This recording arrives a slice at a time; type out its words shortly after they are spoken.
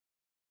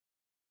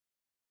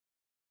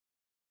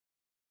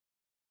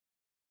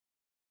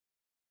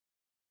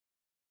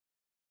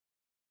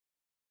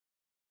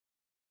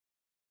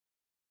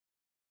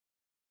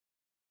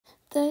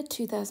The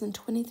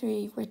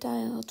 2023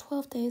 Rodial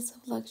 12 Days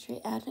of Luxury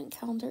Advent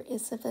Calendar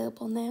is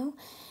available now,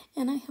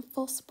 and I have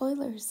full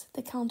spoilers.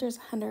 The calendar is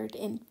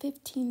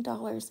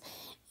 $115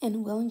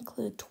 and will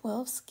include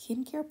 12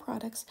 skincare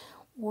products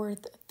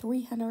worth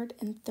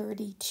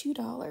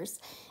 $332.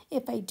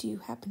 If I do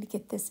happen to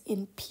get this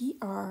in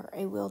PR,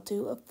 I will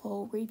do a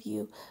full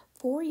review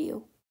for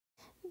you.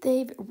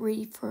 They've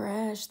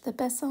refreshed the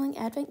best-selling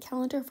advent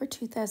calendar for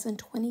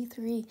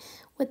 2023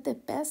 with the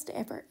best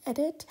ever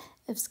edit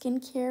of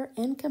skincare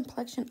and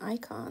complexion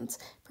icons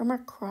from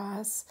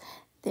across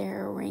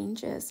their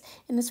ranges,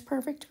 and it's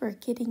perfect for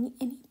getting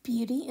any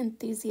beauty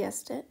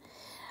enthusiast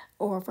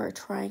or for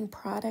trying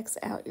products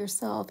out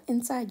yourself.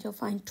 Inside, you'll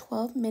find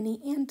 12 mini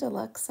and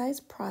deluxe size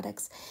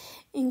products,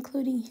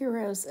 including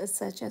heroes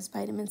such as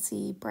vitamin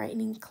C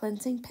brightening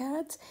cleansing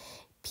pads,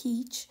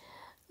 peach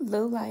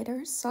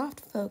lowlighter, soft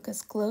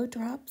focus glow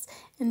drops,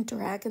 and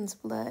dragon's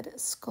blood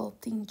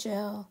sculpting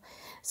gel.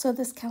 So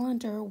this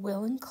calendar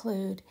will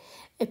include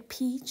a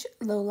peach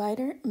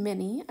lowlighter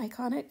mini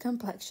iconic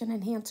complexion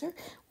enhancer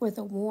with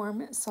a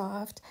warm,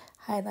 soft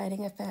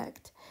highlighting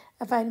effect,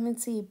 a vitamin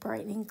C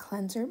brightening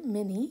cleanser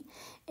mini,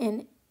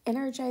 an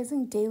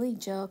energizing daily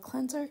gel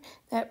cleanser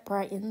that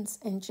brightens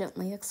and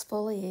gently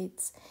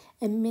exfoliates,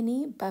 a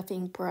mini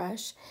buffing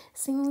brush,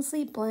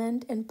 seamlessly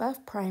blend and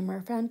buff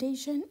primer,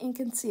 foundation, and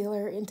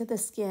concealer into the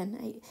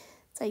skin.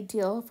 It's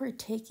ideal for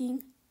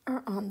taking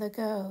or on the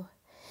go.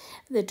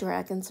 The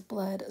Dragon's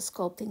Blood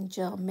Sculpting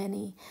Gel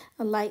Mini,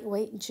 a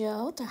lightweight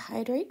gel to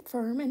hydrate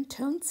firm and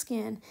toned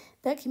skin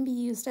that can be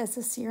used as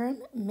a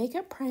serum,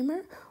 makeup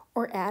primer,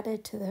 or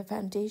added to the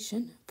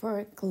foundation for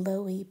a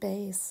glowy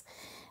base.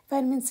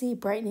 Vitamin C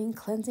Brightening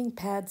Cleansing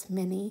Pads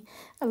Mini,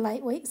 a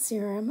lightweight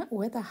serum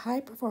with a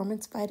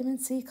high-performance vitamin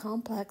C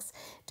complex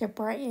to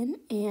brighten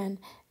and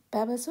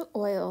babazo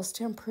oils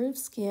to improve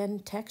skin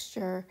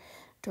texture.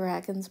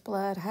 Dragon's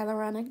Blood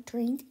Hyaluronic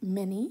Drink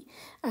Mini,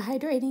 a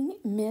hydrating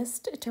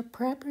mist to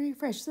prep and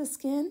refresh the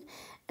skin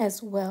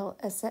as well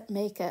as set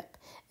makeup.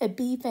 A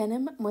Bee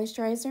Venom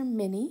Moisturizer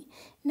Mini,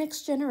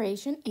 next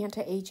generation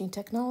anti-aging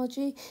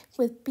technology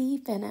with bee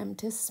venom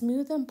to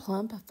smooth and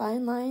plump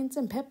fine lines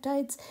and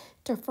peptides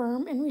to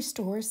firm and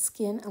restore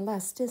skin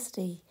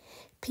elasticity.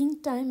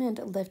 Pink Diamond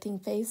Lifting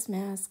Face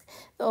Mask,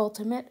 the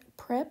ultimate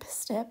prep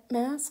step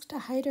mask to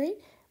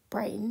hydrate,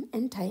 brighten,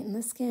 and tighten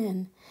the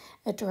skin.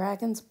 A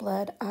Dragon's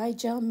Blood Eye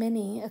Gel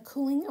Mini, a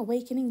cooling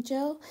awakening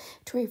gel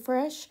to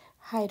refresh,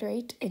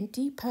 hydrate, and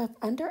depuff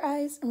under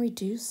eyes and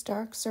reduce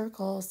dark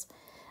circles.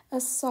 A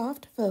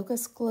Soft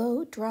Focus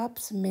Glow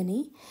Drops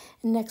Mini,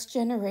 a next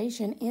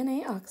generation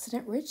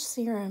antioxidant rich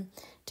serum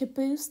to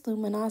boost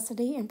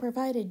luminosity and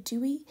provide a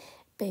dewy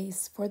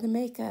base for the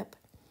makeup.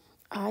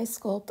 Eye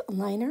Sculpt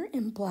Liner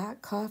in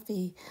Black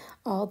Coffee,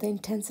 all the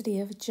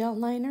intensity of a gel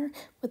liner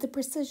with the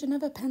precision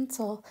of a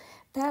pencil,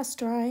 fast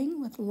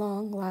drying with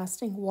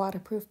long-lasting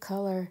waterproof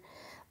color.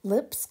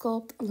 Lip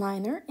Sculpt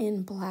Liner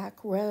in Black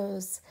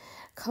Rose,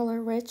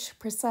 color-rich,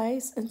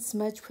 precise, and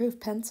smudge-proof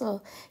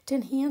pencil to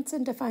enhance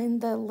and define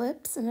the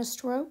lips in a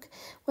stroke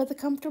with a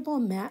comfortable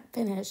matte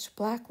finish.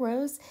 Black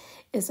Rose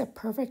is a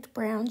perfect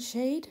brown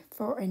shade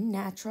for a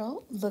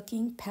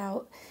natural-looking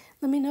pout.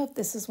 Let me know if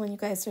this is one you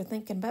guys are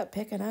thinking about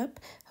picking up.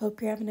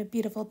 Hope you're having a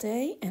beautiful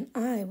day, and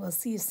I will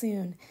see you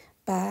soon.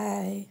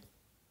 Bye.